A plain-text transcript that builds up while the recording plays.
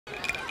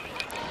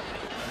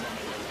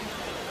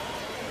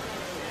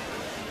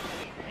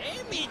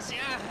みち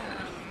ゃ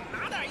ん、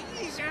まだいい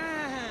じゃん。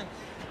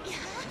や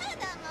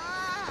だも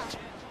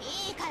う。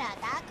いいから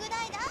拓大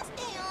出し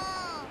てよ。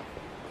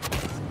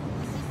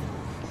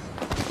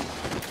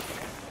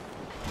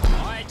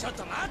おい、ちょっ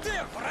と待て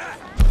よ、こら。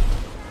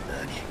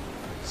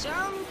ち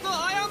ゃんと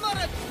謝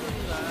れっつう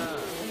んだ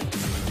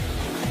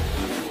よ。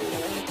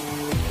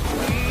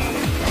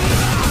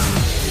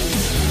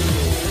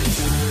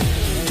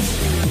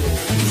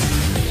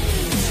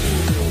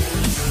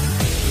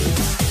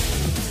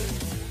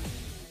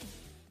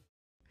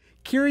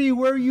Kiryu,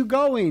 where are you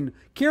going?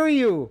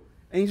 Kiryu!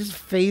 And he just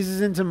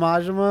phases into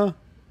Majima.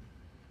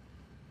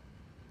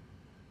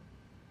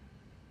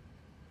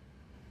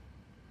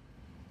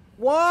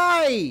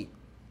 Why?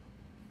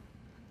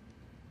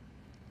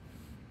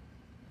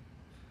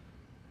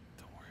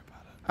 Don't worry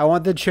about it. I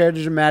want the chair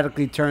to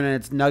dramatically turn and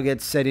it's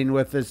Nugget sitting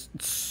with this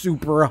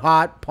super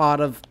hot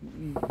pot of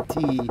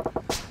tea.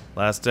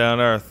 Last day on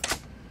Earth.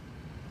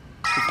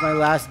 It's my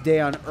last day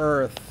on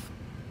Earth.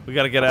 We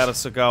gotta get out of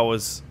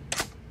Sagawa's.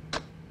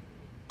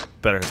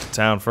 Better hit the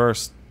town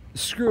first.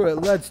 Screw it,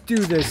 let's do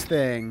this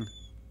thing.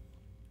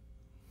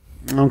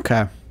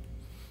 Okay.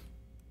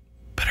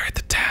 Better hit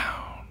the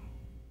town.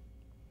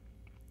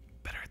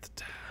 Better hit the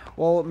town.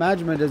 Well,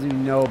 Majima doesn't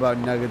even know about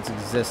Nugget's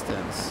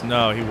existence.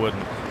 No, he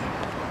wouldn't.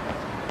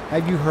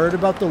 Have you heard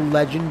about the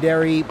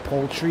legendary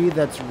poultry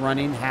that's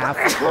running half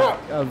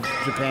of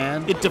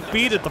Japan? It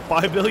defeated the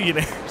 5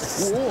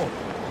 billionaires. Cool.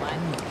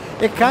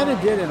 It kind of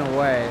did in a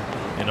way.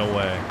 In a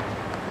way.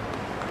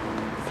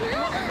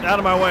 Out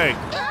of my way.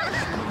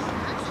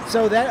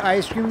 So that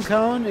ice cream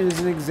cone is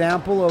an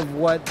example of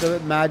what the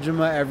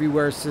Majima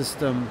Everywhere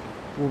system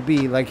will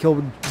be. Like,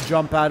 he'll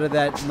jump out of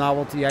that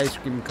novelty ice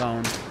cream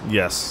cone.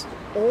 Yes.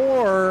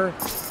 Or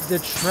the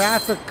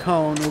traffic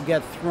cone will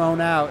get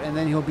thrown out and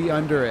then he'll be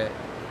under it.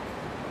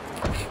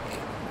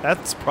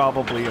 That's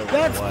probably a real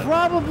That's one.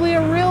 probably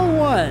a real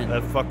one.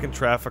 That fucking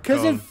traffic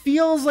Because cone. it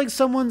feels like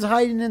someone's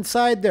hiding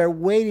inside there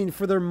waiting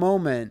for their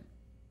moment.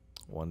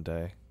 One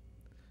day.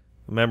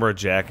 Remember a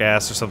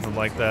jackass or something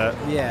like that?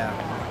 Yeah.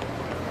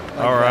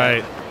 Like All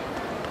that.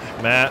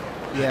 right. Matt,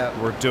 Yeah.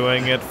 we're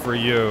doing it for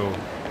you.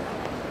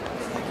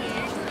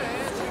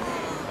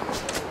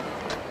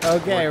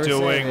 Okay, We're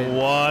doing saving.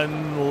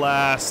 one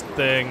last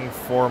thing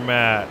for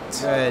Matt.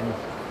 Good.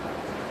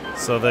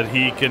 So that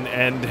he can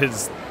end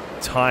his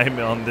time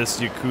on this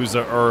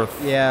Yakuza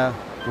Earth Yeah.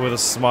 with a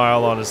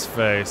smile on his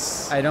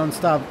face. I don't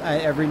stop.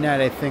 Every night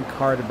I think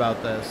hard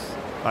about this.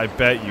 I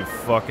bet you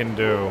fucking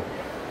do.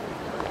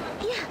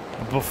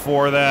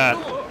 Before that,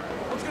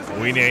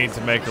 we need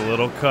to make a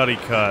little cutty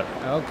cut.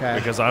 Okay.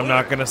 Because I'm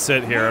not gonna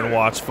sit here and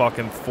watch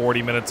fucking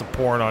 40 minutes of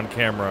porn on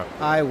camera.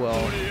 I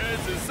will.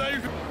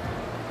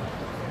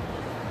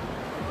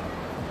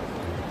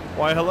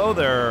 Why, hello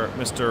there,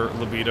 Mr.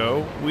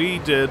 Libido. We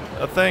did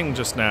a thing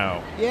just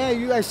now. Yeah,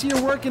 I see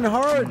you're working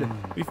hard.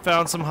 We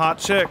found some hot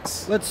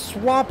chicks. Let's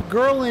swap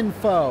girl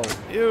info.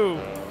 Ew.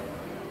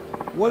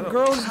 What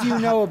girls do you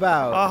know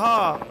about?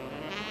 Aha.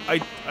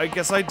 I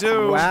guess I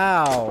do.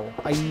 Wow.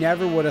 I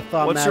never would have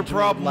thought What's your Majima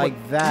problem like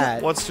with,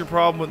 that. What's your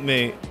problem with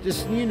me?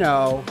 Just, you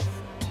know,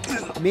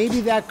 maybe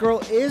that girl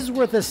is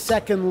worth a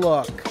second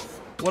look.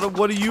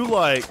 What do you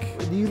like?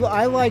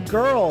 I like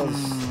girls.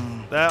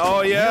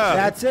 Oh yeah.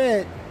 That's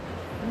it.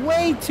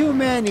 Way too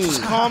many.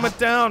 Just calm it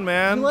down,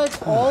 man. You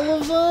like all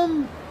of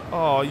them?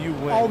 Oh, you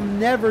win. I'll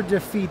never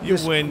defeat You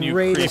this win, you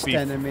greatest creepy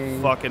enemy.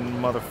 fucking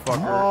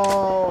motherfucker.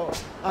 Oh,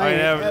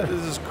 This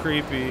is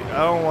creepy.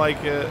 I don't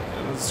like it.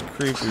 This is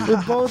creepy.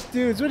 We're both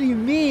dudes. What do you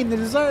mean? The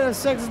desire to have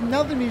sex is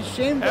nothing to be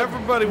ashamed of.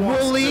 Everybody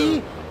wants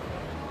Willie?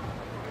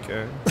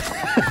 to. Okay.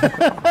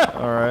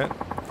 All right.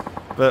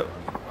 But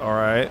all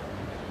right.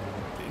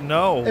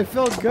 No. It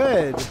felt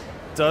good.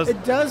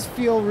 It does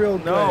feel real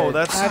good. No,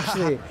 that's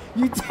actually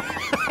you.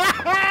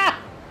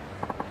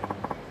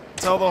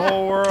 Tell the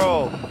whole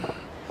world.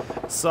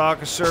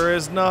 Sokka sure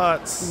is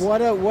nuts.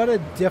 What a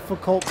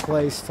difficult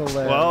place to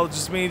live. Well, it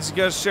just means you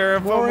gotta share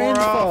info more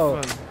info.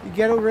 often. You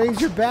gotta raise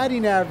your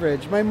batting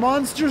average. My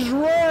monster's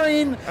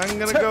roaring. I'm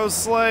gonna go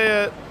slay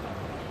it.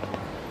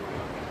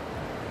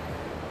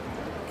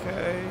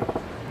 Okay.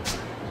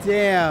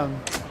 Damn.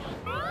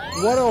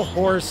 What a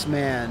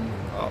horseman.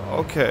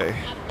 Okay.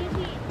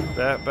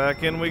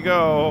 Back in we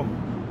go.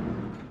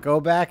 Go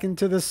back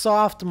into the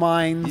soft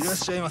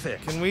mines.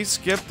 Can we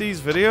skip these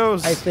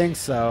videos? I think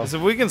so. 'Cause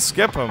if we can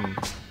skip them,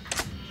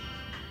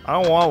 I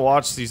don't want to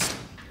watch these.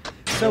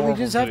 So we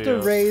just have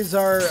videos. to raise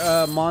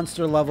our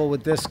monster level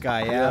with this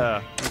guy,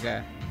 yeah?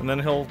 Okay. And then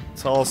he'll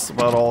tell us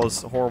about all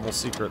his horrible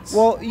secrets.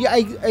 Well, yeah,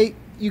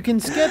 you can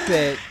skip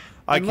it.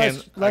 I and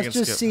can. Let's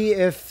just see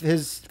if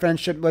his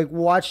friendship, like,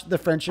 watch the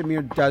friendship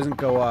meter doesn't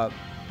go up.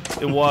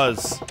 It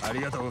was. Okay,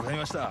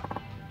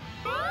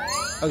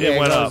 it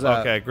went goes up.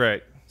 Okay,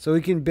 great. So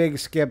we can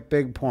skip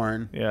big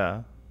porn.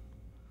 Yeah.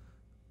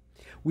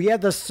 We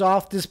had the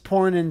softest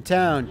porn in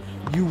town.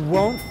 You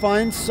won't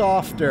find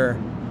softer.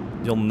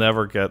 You'll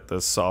never get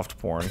this soft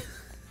porn.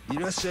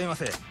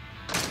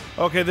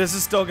 Okay, this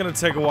is still gonna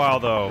take a while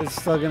though. It's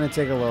still gonna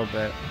take a little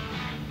bit.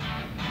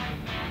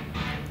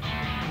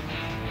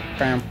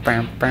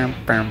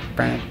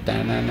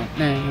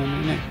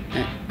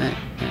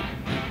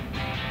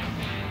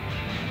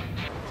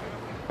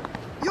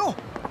 Yo!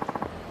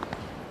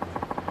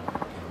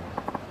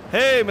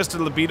 Hey, Mr.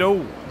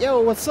 Libido.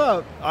 Yo, what's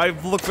up?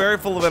 I've looked very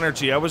full of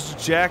energy. I was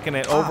just jacking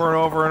it over and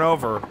over and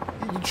over.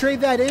 You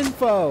trade that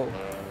info.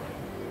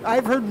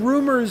 I've heard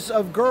rumors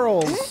of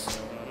girls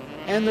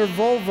and their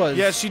vulvas.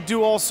 Yeah, she'd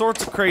do all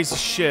sorts of crazy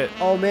shit.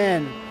 Oh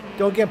man,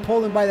 don't get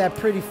pulled in by that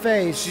pretty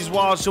face. She's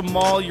wild. She'll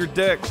maul your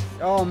dick.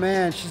 Oh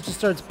man, she just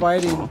starts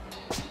biting.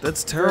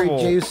 That's Very terrible.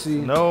 juicy.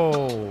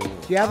 No. Do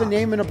you have a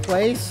name and a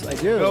place? I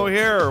do. Go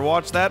here.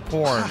 Watch that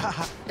porn.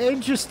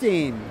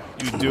 Interesting.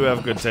 You do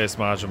have good taste,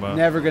 Majima.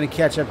 Never gonna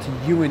catch up to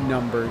you in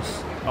numbers.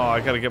 Oh, I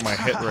gotta get my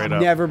hit rate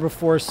up. Never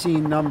before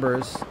seen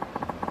numbers.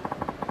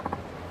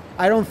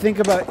 I don't think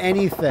about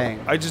anything.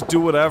 I just do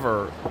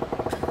whatever.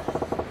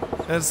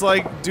 And it's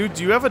like, dude,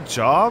 do you have a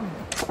job?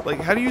 Like,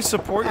 how do you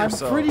support I'm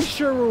yourself? pretty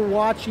sure we're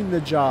watching The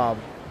Job.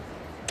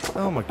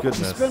 Oh my We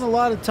goodness. spend a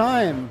lot of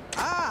time.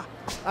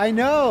 I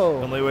know.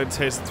 Only way to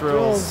taste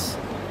thrills.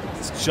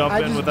 Just jump I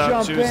in just without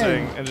jump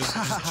choosing, in. and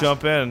just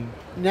jump in.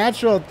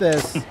 Natural at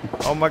this.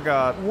 Oh my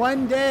god.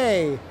 One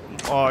day.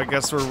 Oh, I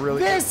guess we're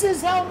really. This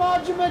is how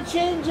Majima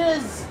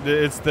changes.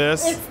 It's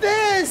this. It's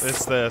this.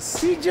 It's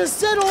this. He just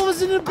said all of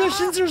his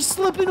inhibitions are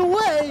slipping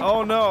away.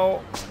 Oh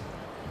no.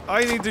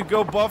 I need to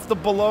go buff the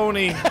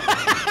baloney.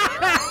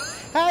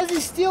 How does he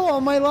steal all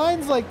my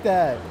lines like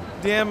that?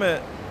 Damn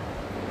it.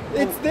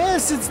 It's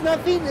this. It's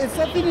nothing. It's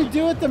nothing to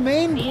do with the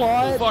main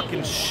plot.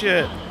 Fucking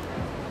shit.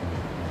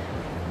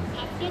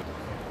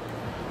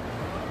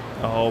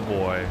 Oh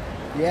boy.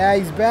 Yeah,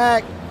 he's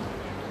back.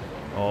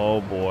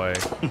 Oh boy.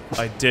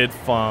 I did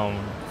found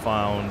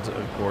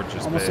a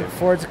gorgeous Almost babe. look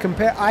forward to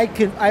compare.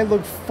 I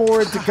look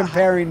forward to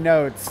comparing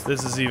notes.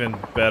 This is even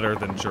better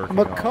than jerking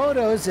off.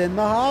 Makoto's in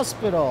the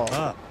hospital.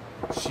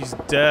 She's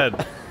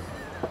dead.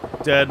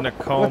 Dead in a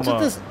coma. What's with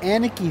this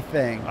Aniki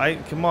thing?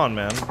 Come on,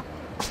 man.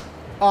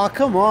 Oh,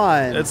 come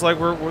on. It's like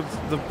we're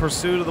the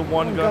pursuit of the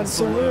one gun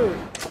salute.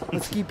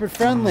 Let's keep it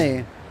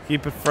friendly.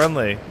 Keep it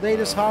friendly.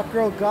 Latest hot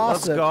girl Let's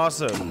gossip.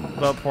 gossip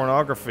about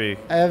pornography.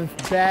 I have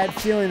a bad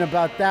feeling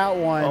about that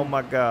one. Oh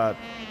my god.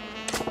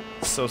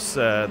 So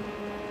sad.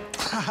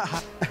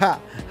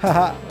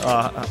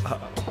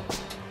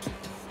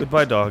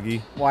 Goodbye,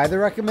 doggy. Why the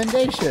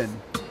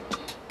recommendation?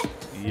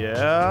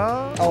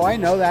 Yeah? Oh, I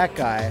know that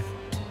guy.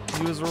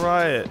 He was a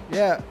riot.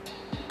 Yeah.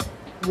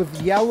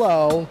 With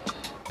yellow,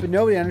 but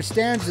nobody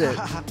understands it.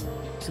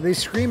 So they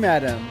scream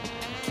at him.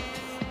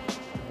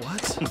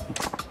 What?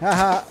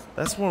 Haha.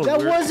 That's one of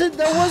the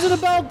That wasn't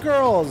about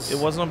girls. It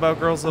wasn't about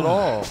girls at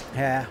all.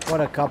 Yeah, what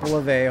a couple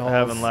of a-holes. I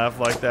haven't laughed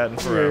like that in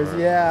forever.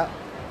 Yeah.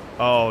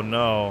 Oh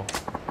no.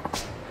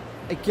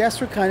 I guess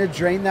we're kind of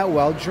drained that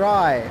well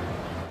dry.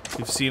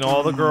 You've seen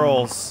all the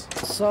girls.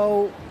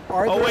 So,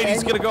 are Oh there wait, he's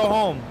any, gonna go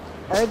home.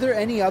 Are there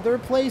any other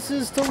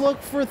places to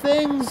look for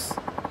things?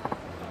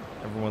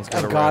 Everyone's I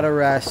gotta gotta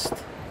rest.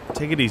 rest.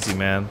 Take it easy,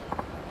 man.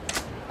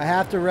 I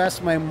have to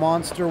rest my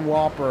monster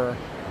whopper.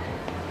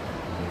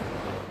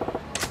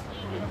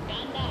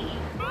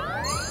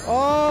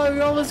 Oh, we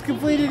almost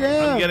completed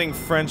him. I'm getting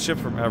friendship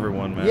from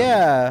everyone, man.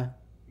 Yeah.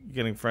 You're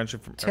getting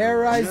friendship from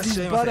Terrorize Yes, these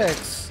same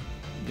buttocks.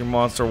 everyone. Your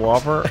monster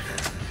whopper.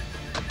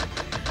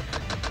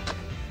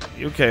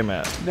 You okay,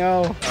 Matt?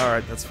 No,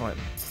 Alright, that's fine.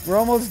 we're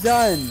almost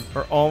done.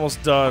 We're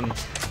almost done.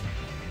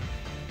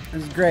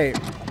 This is great.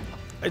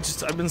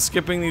 I've been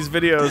skipping these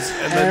videos,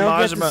 and I then don't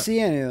get to Majima see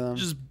any of them.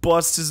 just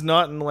busts his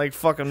nut in like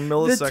fucking The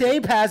milliseconds.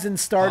 tape hasn't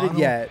started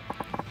yet.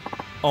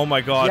 Oh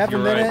my god, You have a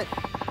you're minute?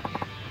 right.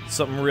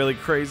 Something really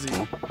crazy.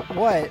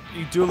 What?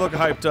 You do look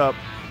hyped up.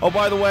 Oh,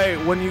 by the way,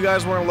 when you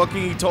guys weren't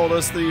looking, he told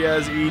us that he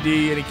has ED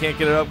and he can't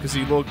get it up because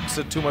he looks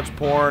at too much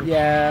porn.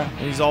 Yeah. And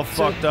he's all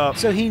fucked up.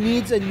 So he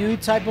needs a new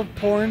type of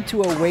porn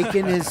to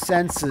awaken his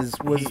senses,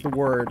 was the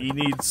word. He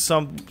needs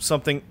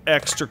something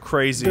extra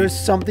crazy. There's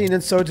something in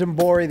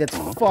Sotenbori that's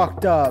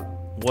fucked up.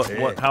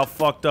 What? How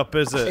fucked up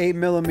is it?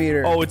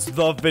 8mm. Oh, it's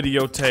the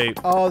videotape.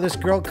 Oh, this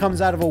girl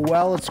comes out of a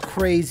well. It's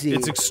crazy.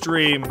 It's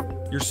extreme.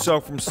 You're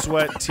soaked from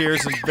sweat,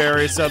 tears, and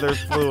various other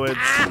fluids.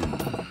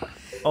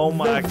 Oh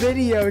my. The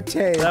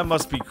videotape. That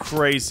must be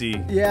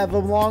crazy. Yeah, the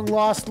long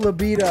lost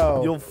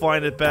libido. You'll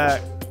find it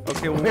back.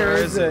 Okay, well, Where where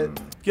is is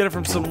it? Get it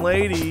from some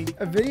lady.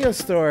 A video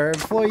store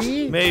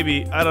employee.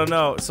 Maybe. I don't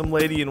know. Some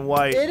lady in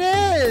white. It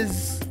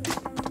is.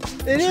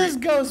 It is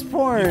ghost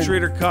porn. You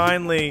treat her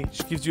kindly.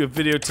 She gives you a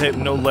videotape,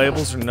 no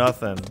labels or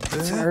nothing.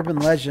 It's an urban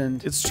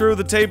legend. It's true.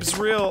 The tape's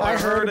real. I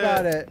heard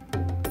about it.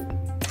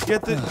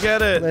 Get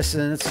it.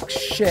 Listen, it's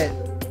shit.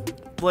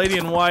 Lady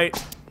in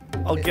white.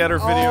 I'll get her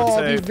Oh,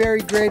 I'll be videotape.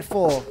 very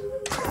grateful.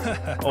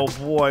 Oh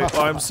boy,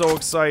 I'm so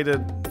excited.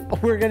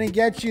 We're gonna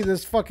get you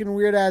this fucking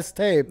weird ass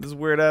tape. This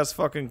weird ass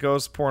fucking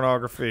ghost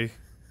pornography.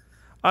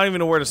 I don't even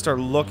know where to start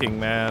looking,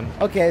 man.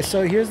 Okay,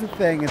 so here's the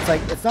thing. It's like,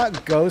 it's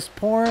not ghost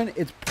porn,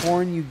 it's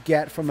porn you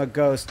get from a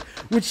ghost,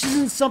 which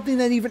isn't something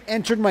that even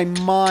entered my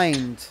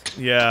mind.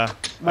 Yeah.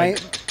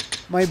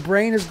 My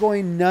brain is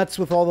going nuts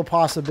with all the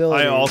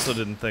possibilities. I also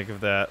didn't think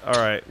of that.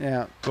 Alright.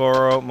 Yeah.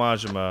 Goro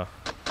Majima.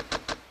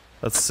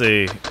 Let's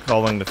see.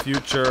 Calling the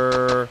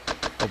future.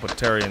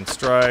 Oblitarian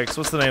strikes.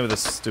 What's the name of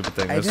this stupid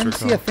thing? I didn't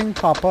see a thing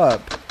pop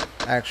up,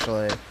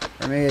 actually.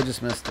 Or maybe I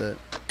just missed it.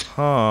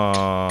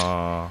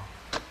 Huh.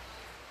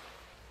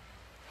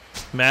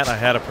 Matt, I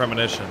had a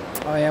premonition.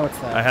 Oh yeah, what's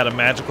that? I had a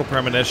magical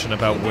premonition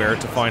about where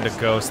to find a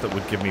ghost that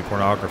would give me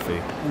pornography.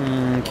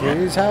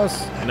 Kiryu's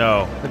house?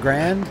 No. The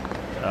Grand?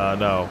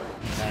 No.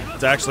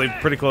 It's actually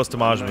pretty close to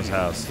Majima's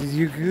house. Is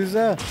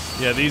Yakuza?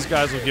 Yeah, these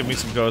guys will give me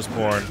some ghost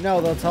porn. No,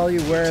 they'll tell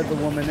you where the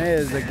woman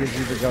is that gives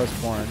you the ghost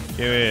porn.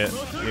 Give me it.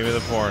 Give me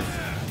the porn.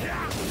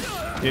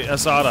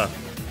 Asada.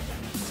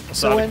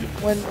 So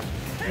when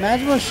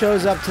Majima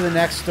shows up to the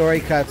next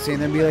story cutscene,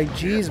 they'll be like,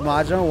 geez,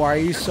 Majima, why are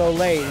you so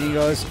late? And he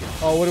goes,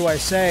 oh, what do I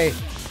say?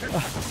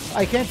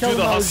 I can't tell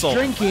them I was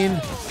drinking.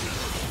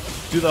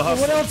 Do the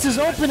hustle. What else is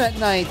open at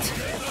night?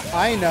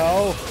 I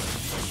know.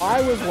 I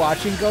was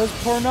watching ghost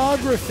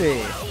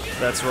pornography.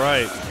 That's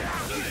right.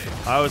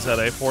 I was at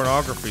a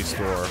pornography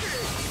store.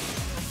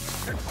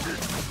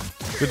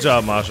 Good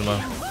job, Majima.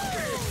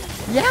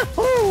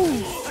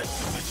 Yahoo!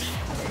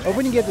 Hope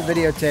when you get the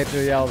videotape,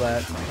 you'll yell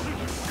that.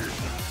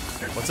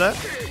 What's that?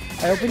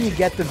 I hope when you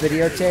get the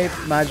videotape,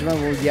 Majima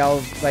will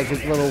yell like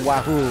his little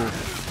wahoo.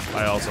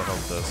 I also hope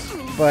this.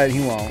 But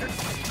he won't.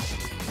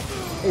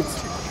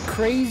 It's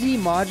crazy.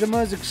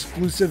 Majima's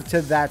exclusive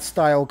to that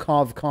style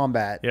of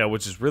combat. Yeah,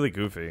 which is really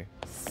goofy.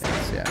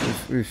 Yes,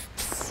 yeah,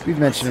 we've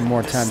mentioned it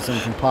more times than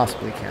we can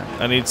possibly count.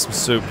 I need some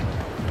soup.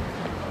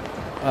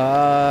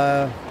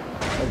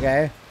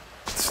 Okay.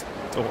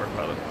 Don't worry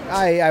about it.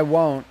 I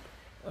won't.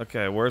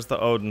 Okay, where's the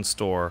Odin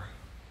store?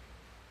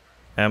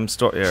 M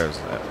store? Yeah, there's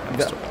M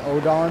The store.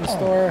 Odon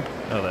store?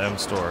 No, the M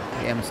store.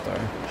 The M store.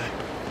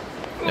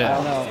 Yeah.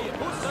 I don't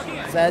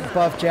know. That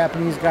buff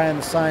Japanese guy on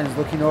the sign is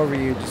looking over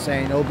you, just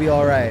saying it'll be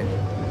all right.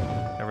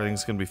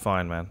 Everything's gonna be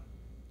fine, man.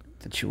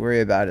 Don't you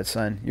worry about it,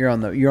 son. You're on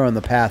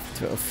the path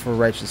for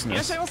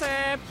righteousness.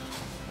 Wow,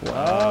 what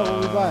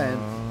are we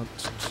buying?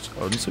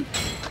 Odin soup?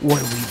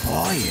 What are we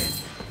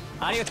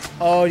buying?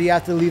 Oh, do you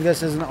have to leave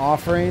this as an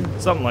offering?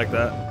 Something like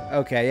that.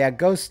 Okay, yeah.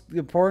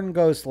 Important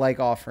ghosts like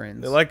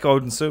offerings. They like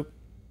Odin soup.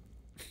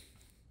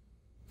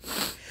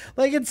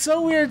 Like, it's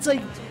so weird. It's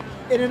like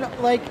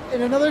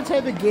in another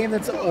type of game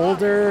that's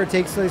older or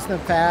takes place in the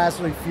past,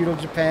 like feudal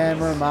Japan,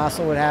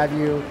 Muramasa, what have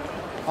you,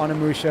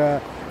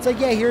 Onimusha. It's like,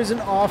 yeah, here's an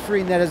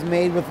offering that is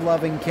made with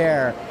love and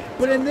care.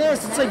 But in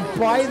this, it's like,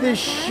 buy this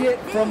shit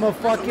from a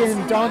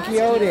fucking Don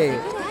Quixote.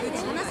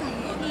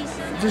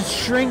 Just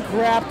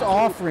shrink-wrapped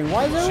offering.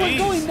 Why is everyone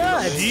going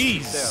nuts?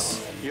 Jeez.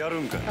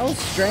 That was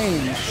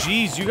strange.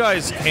 Jeez, you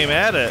guys came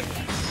at it.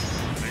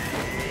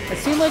 It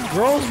seemed like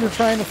girls were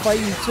trying to fight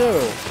you too.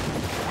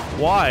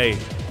 Why?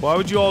 Why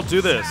would you all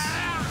do this?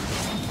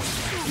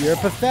 You're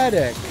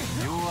pathetic.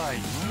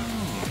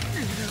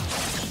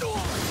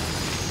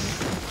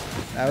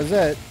 That was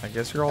it. I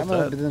guess you're all That might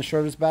have dead. been the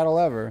shortest battle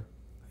ever.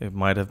 It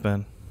might have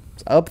been.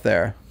 It's up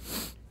there.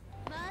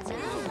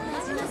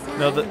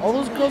 No, All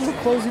those girls are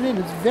closing in.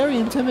 It's very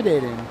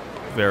intimidating.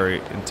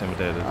 very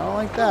intimidated. I don't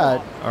like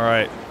that. All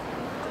right.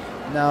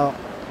 No.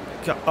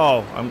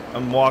 Oh,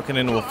 I'm walking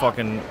into a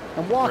fucking.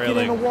 I'm walking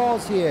railing. into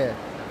walls here.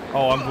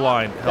 Oh, I'm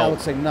blind. That Help.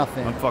 looks like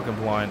nothing. I'm fucking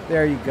blind.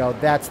 There you go.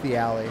 That's the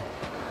alley.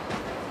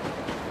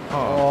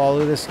 Oh. Oh,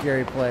 look at this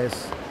scary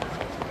place.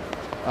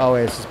 Oh,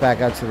 wait. It's just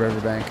back out to the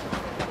riverbank.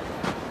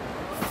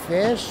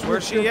 Fish? Where's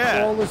with she your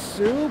at? bowl of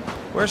soup?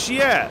 Where's she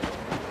at?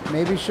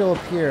 Maybe she'll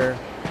appear.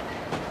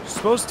 She's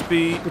supposed to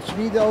be. But you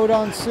need the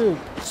Odon soup.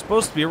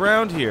 Supposed to be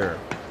around here.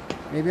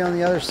 Maybe on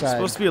the other side.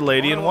 Supposed to be a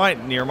lady in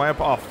white near my.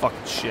 Oh,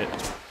 fucking shit.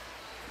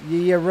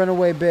 Yeah, run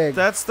away big.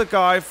 That's the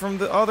guy from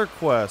the other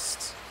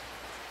quest.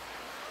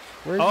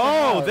 Where's your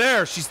Oh, house?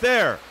 there. She's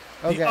there.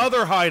 Okay. The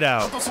other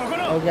hideout.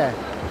 Okay.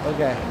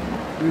 Okay.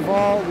 We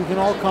can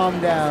all calm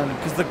down.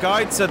 Because the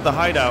guide said the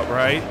hideout,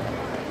 right?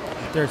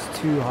 There's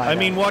two hideouts. I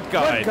mean, what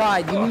guide? What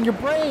guide? You mean your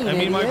brain? I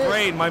mean, my idiot.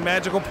 brain, my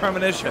magical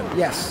premonition.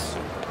 Yes.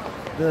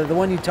 The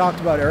one you talked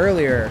about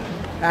earlier,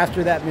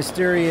 after that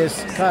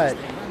mysterious cut.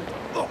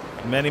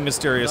 Many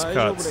mysterious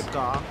cuts.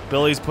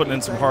 Billy's putting in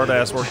some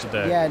hard-ass work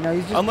today. Yeah, no,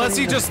 he's just Unless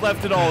he putting just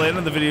left it all in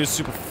and the video's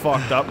super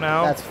fucked up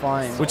now. That's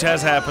fine. Which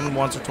has happened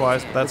once or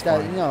twice, but that's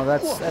fine. No,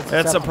 that's That's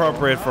acceptable.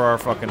 appropriate for our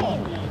fucking...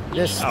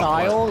 This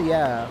style,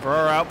 yeah. For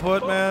our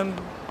output, man.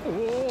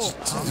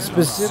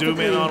 Specifically, Zoom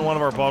in on one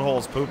of our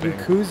buttholes pooping.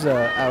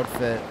 Yakuza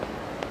outfit.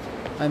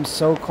 I'm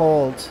so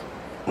cold.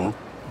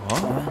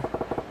 Huh?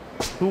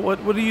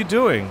 What are you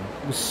doing?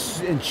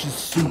 And she's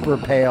super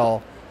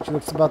pale. She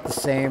looks about the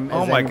same as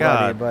Oh my anybody,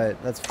 God.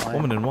 but that's fine.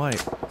 Woman in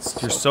white.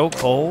 You're so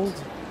cold?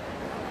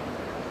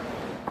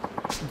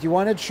 Do you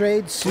want to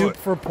trade soup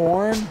for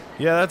porn?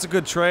 Yeah, that's a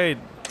good trade.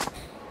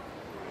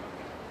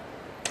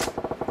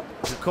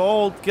 You're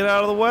cold. Get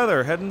out of the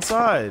weather. Head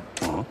inside.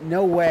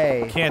 No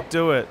way. Can't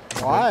do it.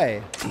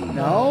 Why?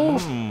 No?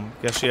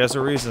 Guess she has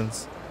her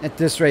reasons. At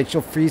this rate,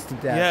 she'll freeze to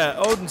death. Yeah,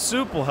 Odin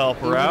soup will help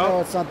her Even though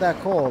out. it's not that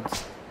cold.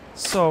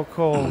 So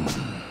cold.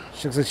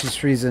 She looks like she's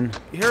freezing.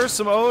 Here's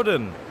some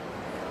Odin.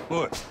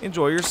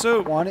 Enjoy your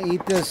soup. Want to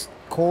eat this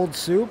cold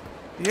soup?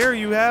 Here,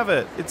 you have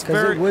it. It's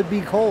Because very... it would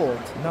be cold.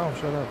 No,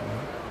 shut up,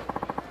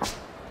 man.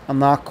 I'm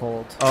not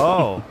cold.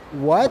 Oh.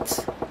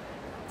 What?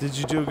 Did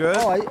you do good?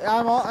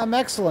 Oh, I'm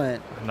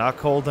excellent. Not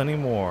cold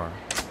anymore.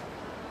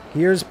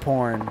 Here's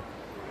porn.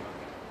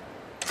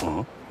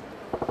 What?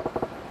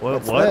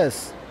 What's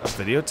this? A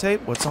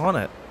videotape? What's on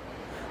it?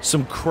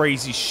 Some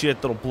crazy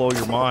shit that'll blow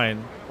your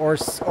mind. Or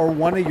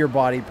one of your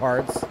body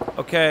parts.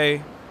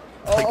 Okay.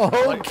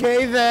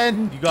 Okay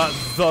then. You got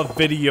the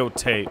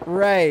videotape.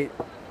 Right.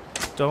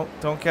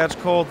 Don't catch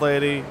cold,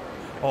 lady.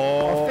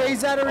 Oh.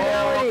 Phase out of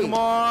reality. Oh, come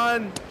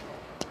on.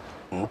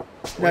 No,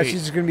 Wait.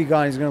 she's just gonna be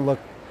gone. He's gonna look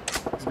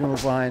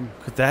behind.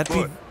 Could that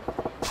be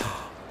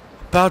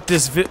about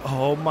this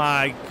Oh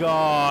my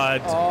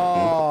God.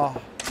 Oh.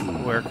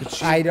 Where could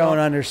she? I don't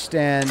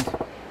understand.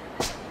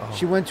 Oh.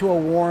 She went to a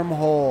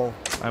wormhole.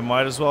 I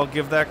might as well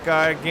give that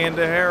guy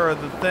Gandahara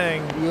the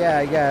thing Yeah,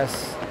 I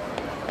guess.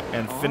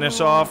 and finish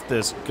off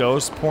this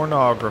ghost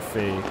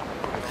pornography.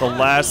 The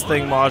last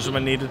thing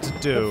Majima needed to The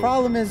do.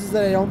 problem is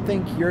that I don't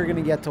think you're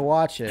gonna get to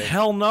watch it.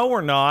 Hell no,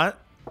 we're not.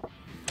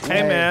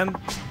 Hey, Right. man.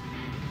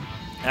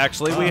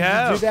 Actually, we Did you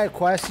have. do that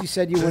quest you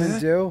said you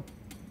wouldn't do?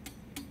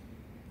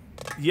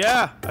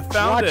 Yeah, I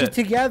found Watch it. it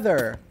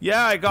together.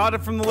 Yeah, I got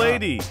it from the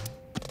lady.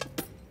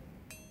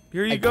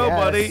 Here you I go, guess.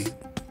 buddy.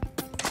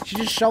 She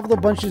just shoveled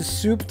a bunch of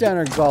soup down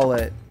her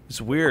gullet.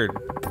 It's weird.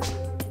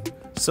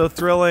 So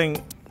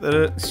thrilling that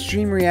it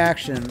Stream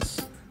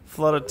reactions.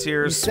 flood of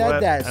tears, You said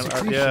sweat, that. and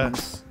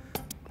Secretions.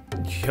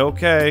 yeah.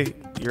 Okay,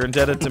 you're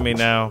indebted to me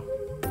now.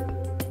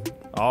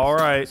 All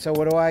right. So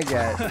what do I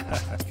get?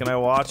 Can I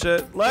watch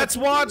it? Let's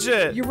watch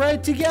it. You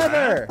write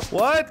together.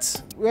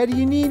 What? What do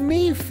you need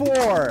me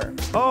for?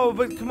 Oh,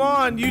 but come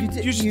on, you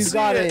should see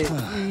got it.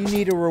 it. You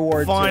need a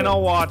reward. Fine, too.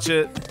 I'll watch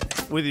it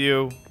with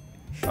you.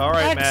 All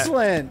right,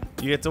 Excellent.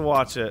 Matt. You get to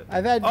watch it.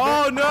 I've had.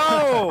 Oh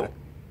no!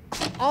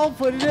 I'll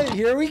put it in.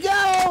 Here we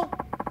go.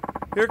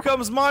 Here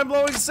comes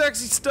mind-blowing,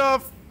 sexy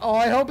stuff. Oh,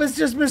 I hope it's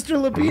just Mr.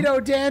 Libido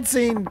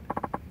dancing.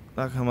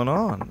 Not coming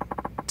on.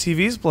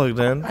 TV's plugged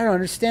in. I don't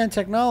understand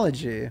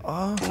technology.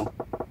 Oh.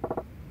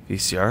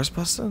 VCR's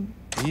busted?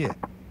 Yeah.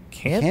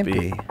 Can't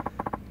be.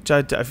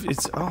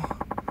 It's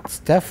It's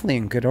definitely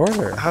in good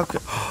order. how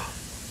could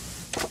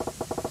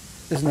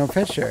There's no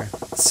picture.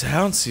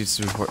 sound seems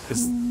to be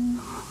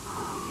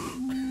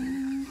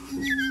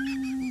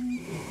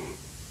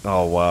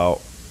Oh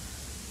wow.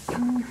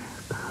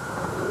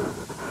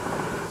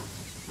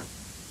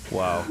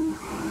 Wow.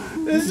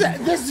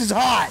 This is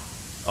hot.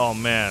 Oh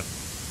man.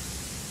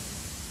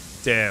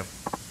 Damn.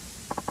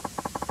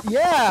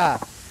 Yeah.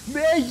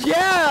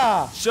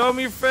 Yeah. Show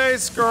me your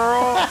face,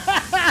 girl.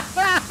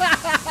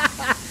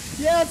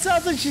 Yeah, it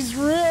sounds like she's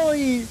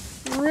really,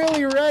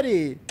 really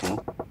ready.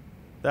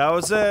 That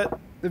was it.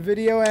 The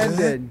video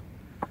ended.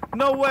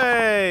 No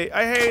way.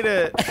 I hate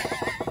it.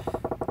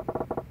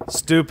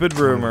 Stupid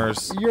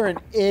rumors. You're an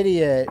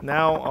idiot.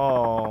 Now,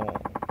 oh.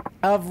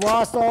 I've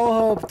lost all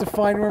hope to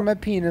find where my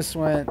penis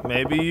went.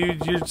 Maybe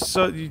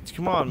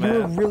come on, You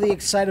were man. really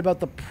excited about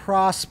the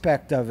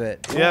prospect of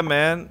it. Yeah,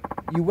 man.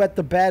 You wet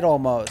the bed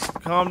almost.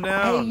 Calm Hey,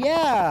 down.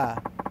 yeah.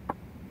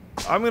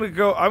 I'm gonna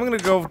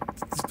go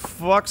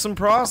fuck some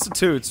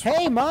prostitutes.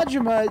 Hey,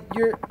 Majima,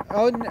 you're.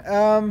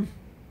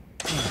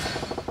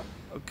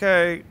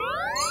 Okay.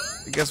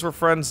 I guess we're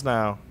friends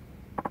now.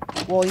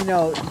 Well, you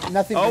know,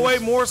 nothing. Oh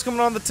wait, more's coming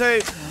on the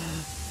tape.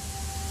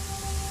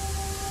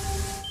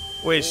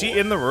 Wait, is she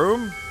in the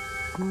room?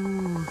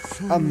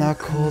 I'm not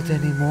cold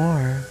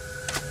anymore.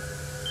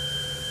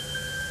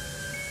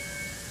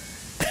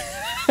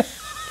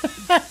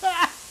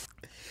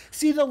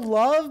 See, the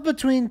love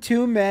between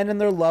two men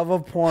and their love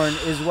of porn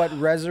is what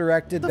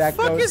resurrected that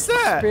Fuck ghost is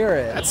that?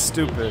 spirit. That's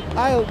stupid.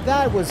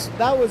 That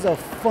was a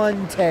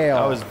fun tale.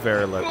 I was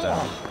very let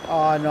down.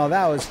 Oh no,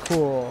 that was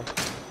cool.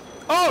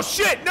 Oh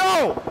shit,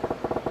 no!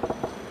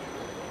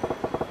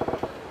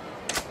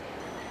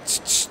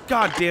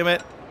 God damn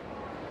it.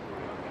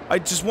 I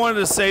just wanted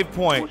a save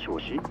point.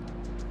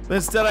 But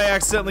instead I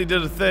accidentally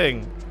did a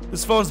thing.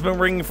 This phone's been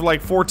ringing for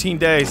like 14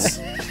 days.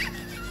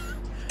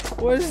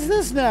 What is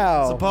this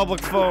now? It's a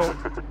public phone.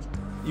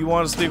 You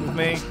want to speak with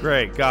me?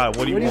 Great. God,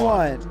 what do you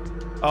want?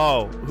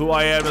 Oh, who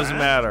I am doesn't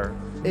matter.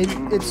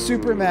 It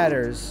super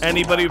matters.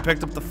 Anybody who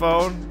picked up the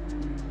phone?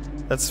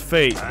 That's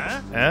fate.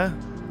 Eh?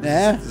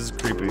 Yeah? This is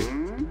creepy.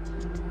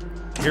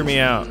 Hear me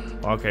out.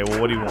 Okay, well,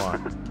 what do you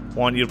want?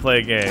 Want you to play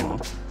a game.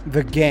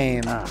 The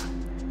game.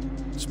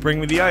 Just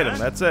bring me the item.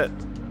 That's it.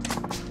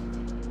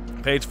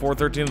 Page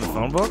 413 of the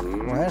phone book?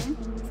 What?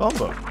 Phone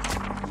book.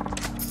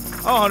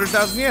 Oh,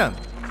 100,000 yen.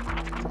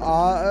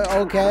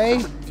 Okay.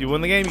 If you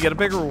win the game, you get a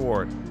bigger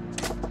reward.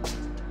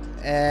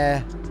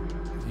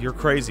 You're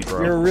crazy,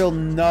 bro. You're a real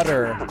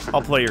nutter.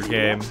 I'll play your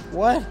game.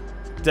 What?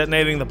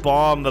 Detonating the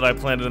bomb that I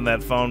planted in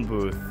that phone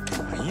booth.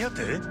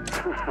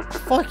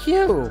 Fuck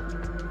you.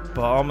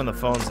 Bomb in the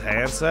phone's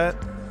handset?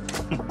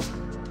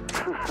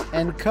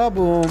 And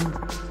kaboom.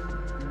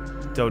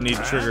 Don't need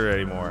to trigger it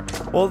anymore.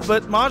 Well,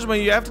 but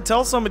Majima, you have to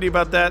tell somebody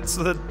about that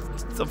so that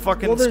the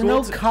fucking Well, there's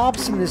school no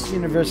cops in this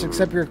universe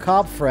except your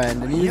cop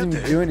friend, and he doesn't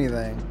even do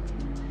anything.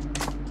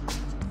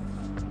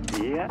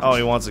 Oh,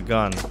 he wants a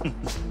gun.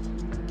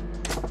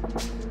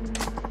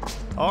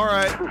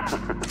 Alright.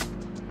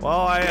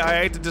 Well,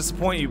 I hate to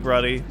disappoint you,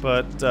 buddy,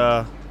 but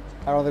I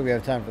don't think we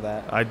have time for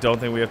that. I don't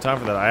think we have time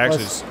for that. I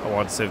actually I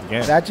want to save the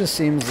game. That just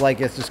seems like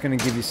it's just going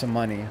to give you some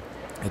money.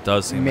 It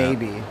does seem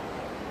maybe. That.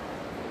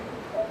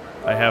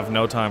 I have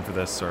no time for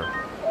this, sir.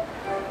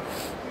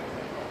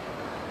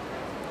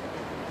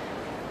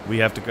 We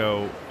have to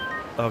go...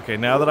 Okay,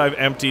 now that I've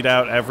emptied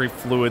out every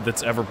fluid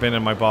that's ever been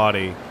in my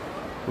body,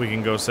 we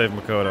can go save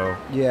Makoto.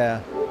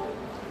 Yeah.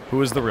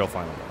 Who is the real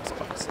final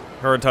boss?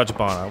 Her and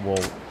Tachibana will...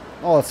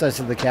 Oh, it says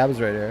that the cab's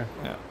right here.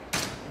 Yeah.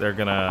 They're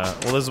gonna...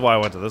 Well, this is why I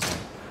went to this one.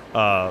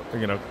 They're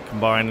gonna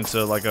combine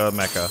into, like, a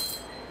mecha.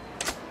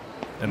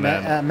 And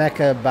then...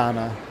 Mecha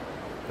Bana.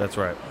 That's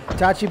right.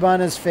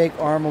 Tachibana's fake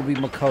arm will be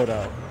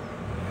Makoto.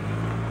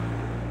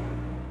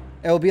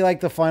 It will be like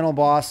the final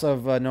boss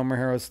of No More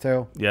Heroes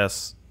 2.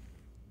 Yes.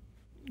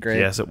 Great.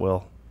 Yes, it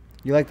will.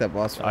 You like that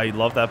boss fight? I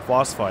love that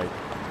boss fight.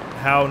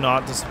 How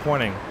not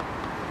disappointing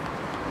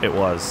it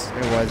was.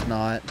 It was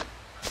not.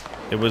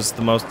 It was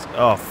the most...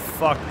 Oh,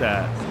 fuck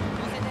that.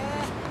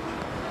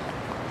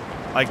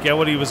 I get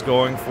what he was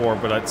going for,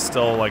 but it's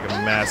still like a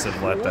massive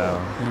letdown.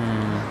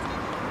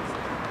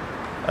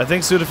 I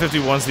think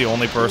Suda51's the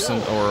only person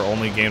or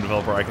only game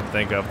developer I can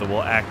think of that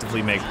will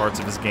actively make parts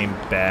of his game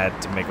bad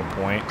to make a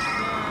point.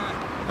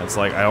 It's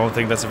like, I don't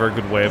think that's a very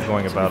good way of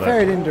going about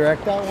Fair, it. he didn't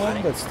direct that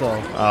one, but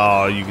still.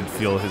 Oh, you can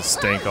feel his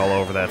stink all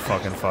over that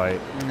fucking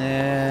fight.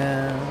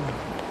 Nah.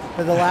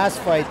 But the last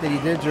fight that he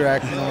did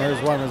direct, No More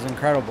Heroes 1, was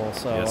incredible,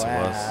 so Yes, it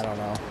was. I don't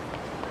know.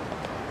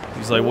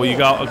 He's like, well, you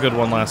got a good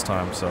one last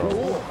time, so...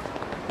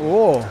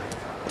 Oh.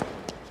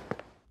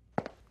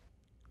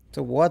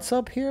 So what's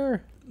up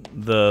here?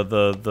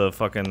 The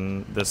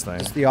fucking this thing.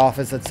 It's the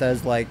office that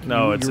says like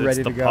no, you're ready it's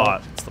the to go.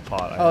 pot. It's the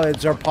pot. Oh,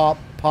 it's our pot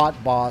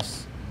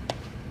boss.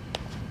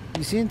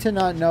 You seem to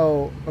not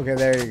know. Okay,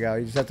 there you go.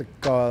 You just have to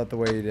go out the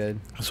way you did.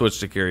 Switch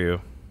to Kiryu.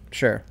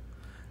 Sure.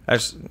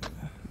 Actually,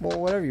 well,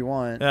 whatever you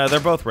want. Yeah, they're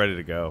both ready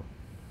to go.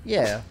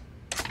 Yeah.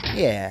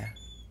 Yeah.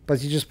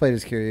 But you just played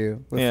as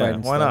Kiryu. With yeah,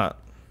 why not?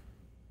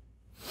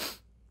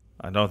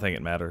 I don't think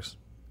it matters.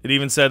 It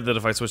even said that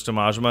if I switch to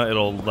Majima,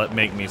 it'll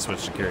make me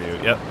switch to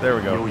Kiryu. Yep, there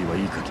we go.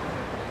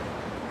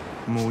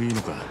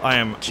 I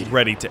am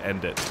ready to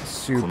end it.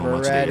 Super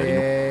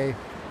ready.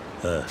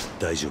 Let's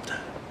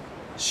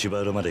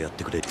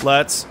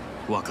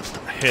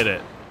hit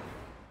it.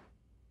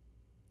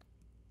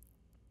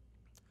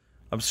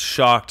 I'm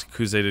shocked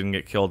Kuze didn't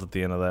get killed at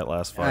the end of that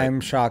last fight.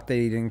 I'm shocked that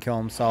he didn't kill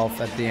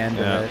himself at the end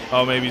of it.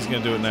 Oh, maybe he's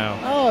gonna do it now.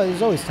 Oh,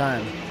 there's always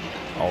time.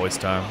 Always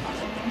time.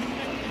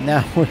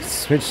 Now we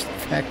switch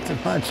back to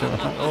Macho. A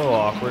little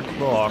awkward. A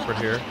little awkward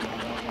here.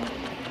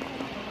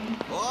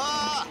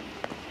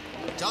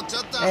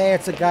 Hey,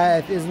 it's a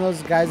guy. Isn't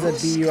those guys that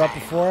beat you up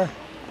before?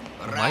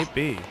 Might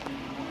be.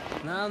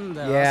 Yeah.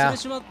 Yeah,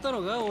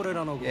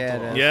 Yeah,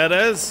 it is. Yeah, it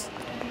is.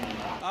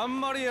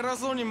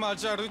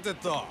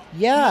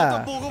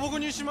 Yeah.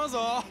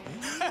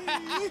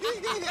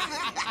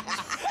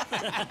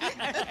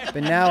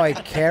 But now I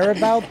care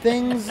about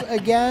things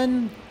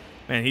again?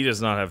 Man, he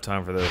does not have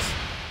time for this.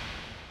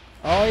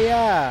 Oh,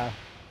 yeah.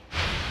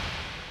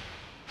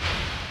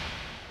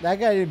 That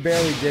guy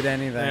barely did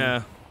anything.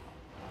 Yeah.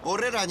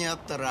 俺らに会っ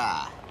た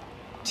ら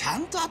ちゃ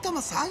んと頭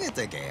下げ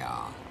てけよ。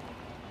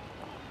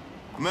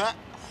ま、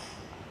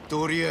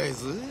とりあえ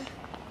ず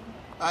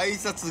挨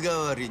拶代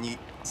わりに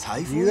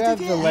財布 You 置い have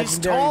て the け。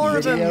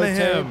 legendary video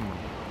tape.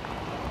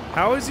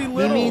 How is he He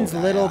little? means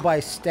little by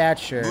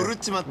stature, ブルっ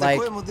ちまった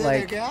like 声も出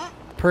てけ。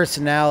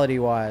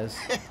 personality-wise.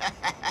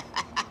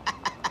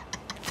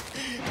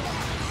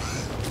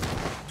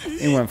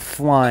 He went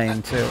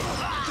flying too.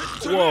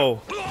 Whoa.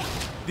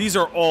 These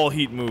are all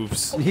heat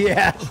moves.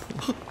 Yeah.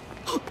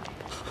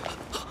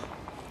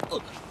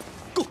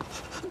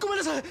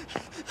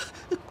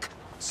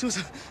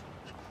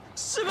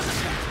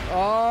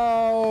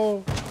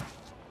 Oh.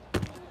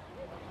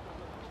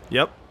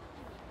 Yep.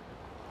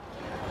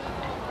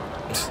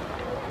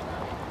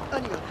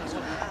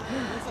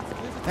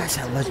 That's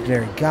that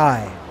legendary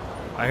guy.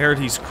 I heard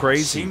he's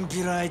crazy.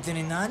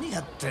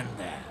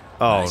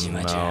 Oh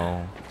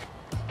no.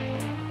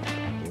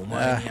 お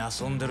前に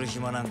遊んでる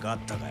暇なんかあっ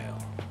たかよ。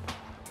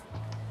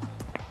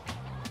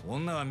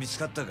女は見つ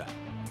かったか。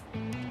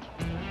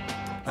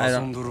I 遊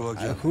don't. んどるわ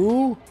けや。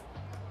 Who?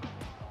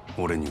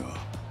 俺には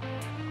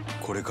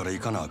これから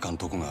行かなあかん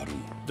とこがあるん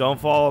や。 Don't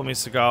follow me,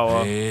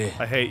 Sagawa. Hey.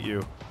 I hate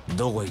you.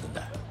 どこ行くん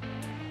だ。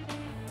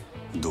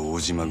堂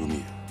島組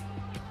や。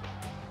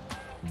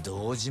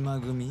堂島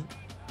組。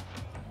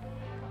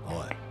おい、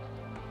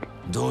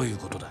どういう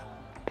ことだ。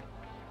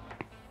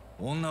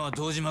女は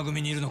堂島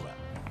組にいるのか。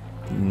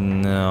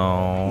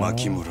No.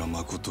 牧村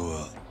誠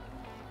は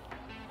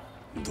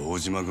堂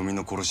島組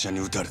の殺し屋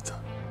に撃たれた。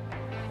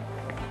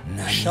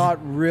 Shot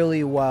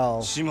really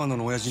well. 島野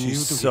の親父に言う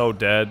She's とき so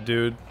dead,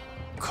 dude.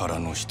 から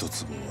の一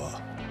坪は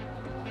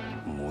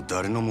もう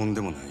誰のもんで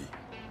もない。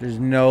 There's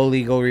no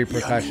legal 闇に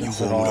repercussions at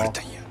葬られ all.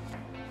 たんや。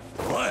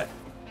おい、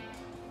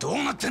ど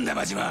うなってんだ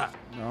マジマ。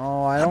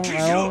 No, I don't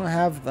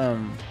have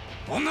them.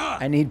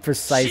 I need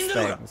precise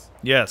things.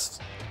 Yes.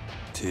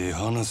 手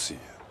離せや。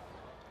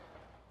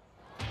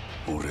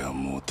俺は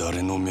もう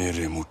誰の命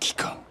令も聞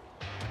かん。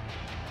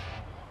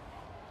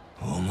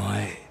お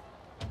前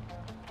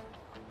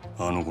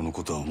あの子の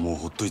ことはもう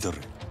ほっといたれ。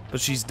 But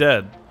she's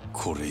dead.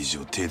 これ以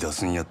上手出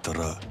すんやった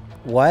ら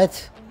What?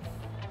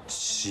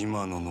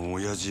 島野の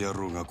親父野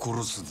郎が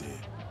殺すで。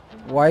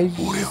 Why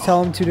did you just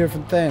tell him two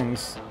different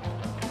things?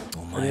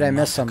 お Or did 前 I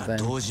ま miss さか something?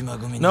 堂島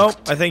組に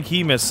Nope, I think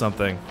he missed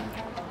something.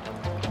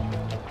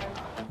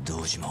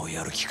 堂島を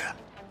やる気か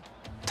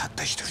たっ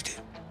た一人で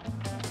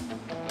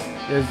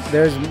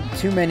There's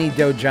too many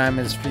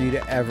Dojimas for you to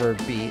ever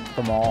beat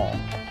them all.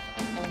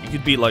 You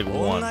could beat like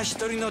女 one. 一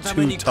人のた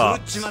めに Two 狂っ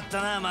tops. ちまっ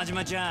たな真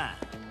島ちゃん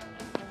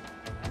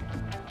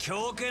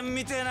狂犬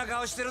みてえな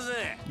顔してる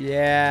ぜ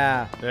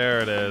Yeah.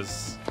 There it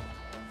is.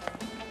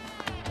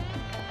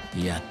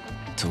 やっ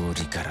と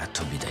檻から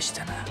飛び出し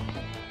たな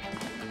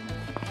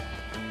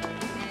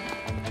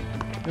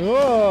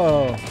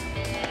Whoa.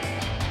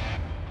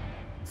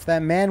 It's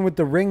that man with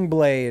the ring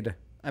blade.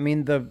 I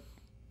mean the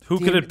Who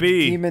could it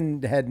be?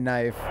 demon head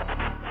knife.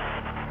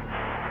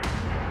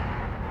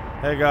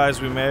 Hey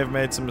guys, we may have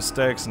made some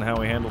mistakes in how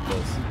we handled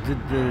this.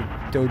 The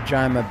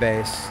Dojima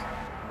base.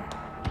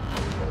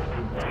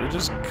 Did we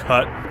just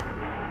cut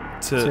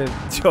to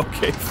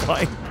okay,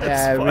 fine.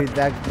 That's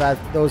Yeah,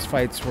 fine. those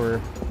fights were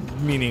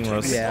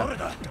Meaningless.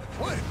 yeah.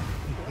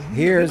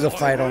 Here's a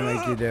fight I'll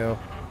make you do.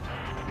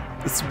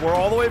 We're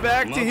all the way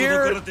back to 誠か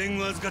here. ら電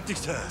話預かって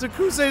きた。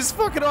 Takuse's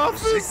fucking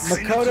office.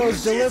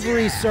 Makoto's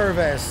delivery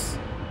service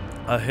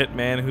A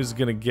hitman who's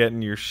gonna get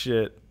in your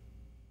shit.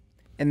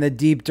 in the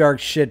deep dark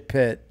shit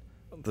pit.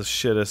 The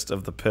shittest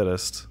of the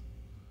pittest.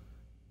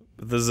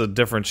 This is a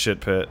different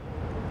shit pit.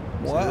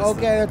 What?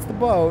 Okay, that's the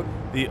boat.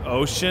 The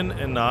Ocean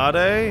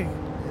Inade?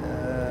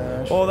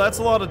 Oh, that's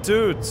a lot of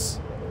dudes.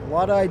 A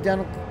lot of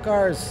identical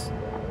cars.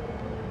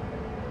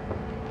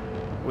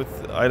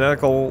 With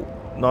identical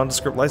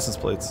nondescript license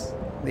plates.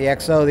 The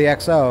XO, the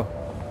XO.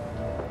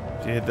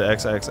 If you hit the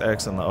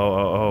XXX and the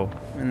OOO,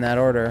 In that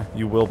order.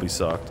 you will be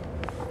sucked.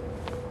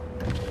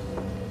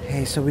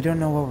 Hey, so we don't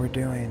know what we're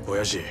doing.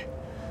 親父、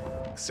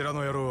世良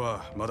の野郎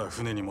はまだ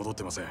船に戻っ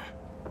てません。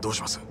どう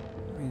します？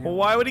 Well,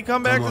 why would he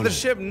come back to the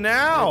ship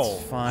now?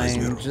 It's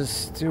fine.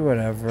 Just do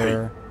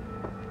whatever.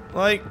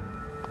 Like,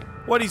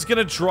 what? He's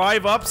gonna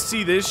drive up,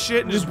 see this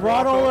shit, and We just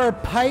brought walk all over? our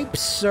pipes,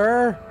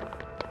 sir.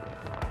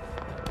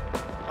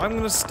 I'm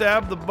gonna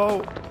stab the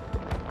boat.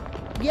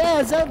 Yeah,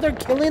 is that they're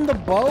killing the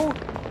boat?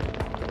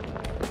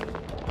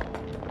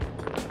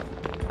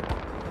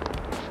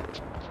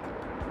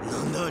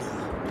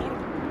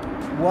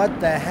 What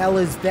the hell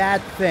is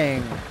that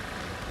thing?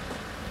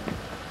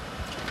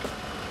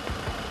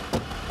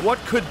 What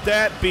could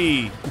that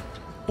be?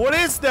 What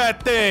is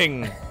that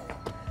thing?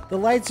 The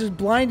lights are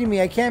blinding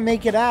me. I can't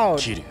make it out.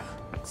 キリュウ、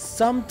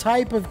 Some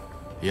type of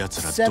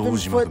奴ら 7堂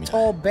島 foot 組だ。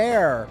 tall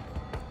bear.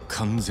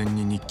 完全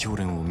に日教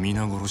連を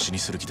皆殺しに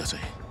する気だぜ。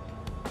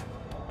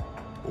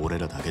俺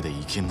らだけで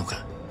いけんの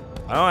か。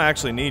 I don't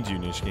actually need you,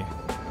 Nishiki.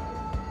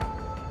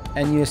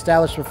 And you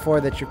established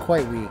before that you're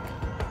quite weak.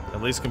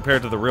 At least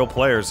compared to the real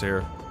players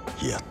here.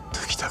 やっ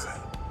と来たか。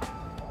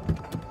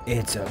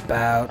 It's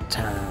about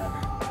time.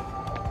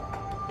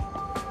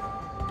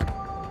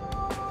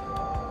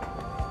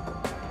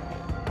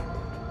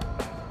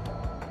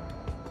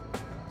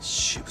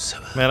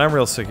 Man, I'm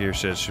real sick of your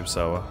shit,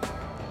 Shibusawa.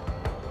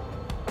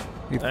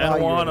 You And thought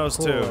you were the Wano's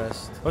too.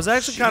 coolest. I was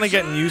actually kind of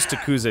getting used to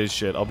Kuze's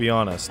shit, I'll be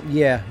honest.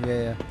 Yeah, yeah,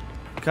 yeah.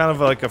 Kind of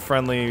like a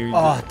friendly...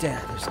 Oh,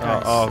 damn, there's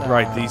guys.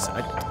 Right, these...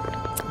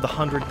 the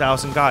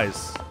 100,000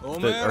 guys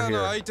that are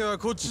here.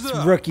 It's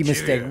rookie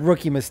mistake,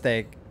 rookie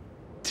mistake.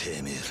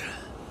 てめえ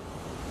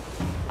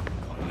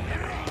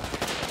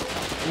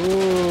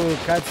Ooh,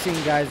 cutscene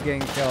guys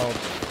getting killed.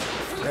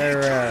 Very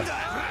rare.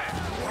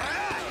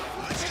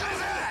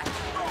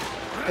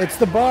 It's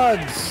the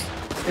bugs.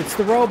 It's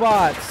the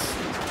robots.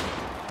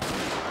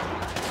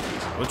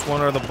 Which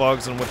one are the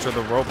bugs and which are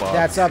the robots?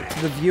 That's up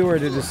to the viewer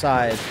to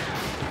decide.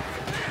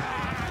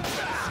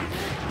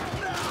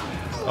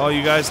 Oh,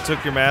 you guys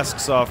took your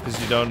masks off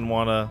because you don't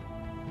want to,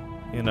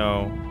 you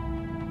know,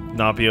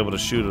 not be able to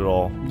shoot at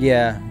all.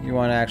 Yeah, you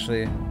want to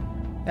actually...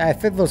 Yeah, I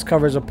think those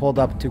covers are pulled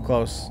up too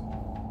close.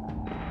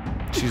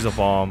 She's a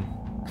bomb.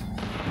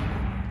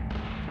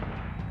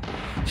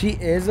 She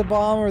is a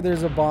bomb or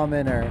there's a bomb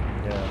in her?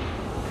 Yeah.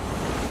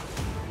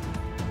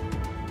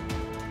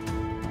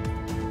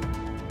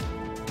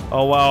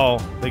 Oh wow,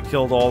 they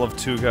killed all of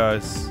 2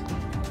 guys.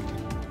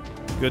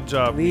 Good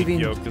job, Leaving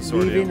Mikio Consortium.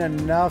 leaving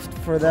enough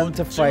for them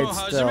to fight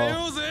still.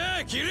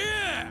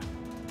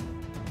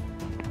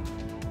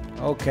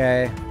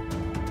 Okay.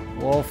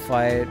 We'll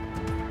fight.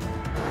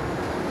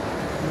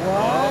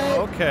 What?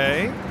 Oh,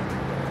 okay.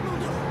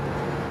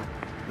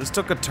 This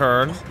took a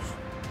turn.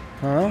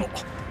 Huh?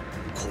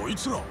 こい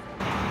つら。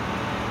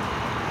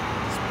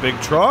 Big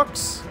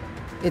trucks?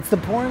 It's the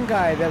porn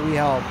guy that we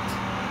helped.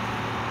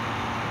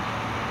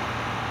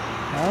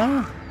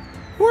 Huh?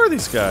 Who are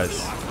these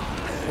guys?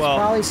 Well,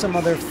 Probably some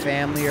other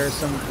family or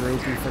some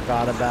group we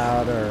forgot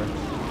about or...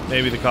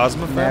 Maybe the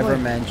Kazuma family? Never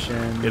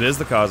mentioned. It is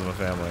the Kazuma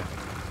family.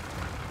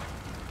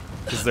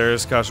 Because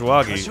there's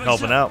Kashiwagi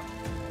helping out.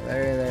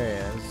 There he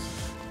is.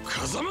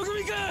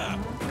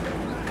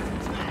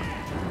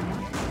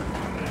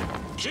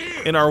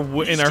 In our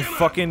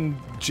fucking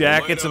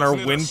jackets and our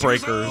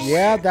windbreakers.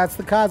 Yeah, that's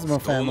the Kazuma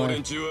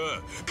family.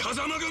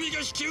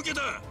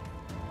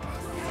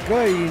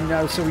 Good, you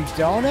know, so we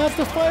don't have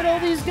to fight all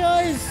these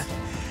guys?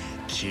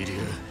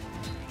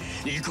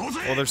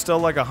 Well, there's still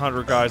like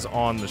 100 guys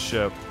on the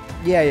ship.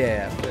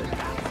 Yeah, but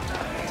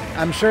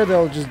I'm sure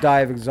they'll just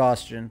die of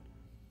exhaustion.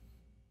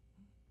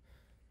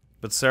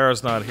 But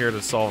Sarah's not here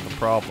to solve the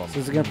problem. So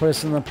is it gonna put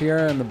us in the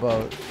pier or in the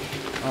boat?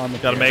 On the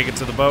Gotta pier. make it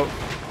to the boat.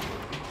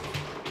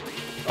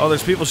 Oh,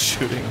 there's people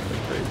shooting.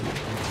 Crazy.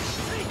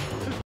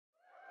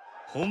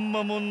 ほん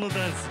まもんのダ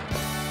ンス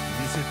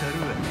見せた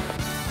るわ。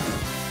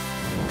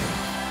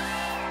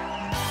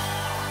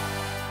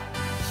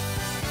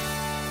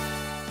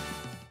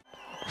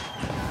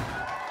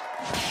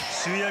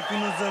主役の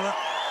座は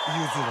譲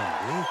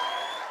らんで。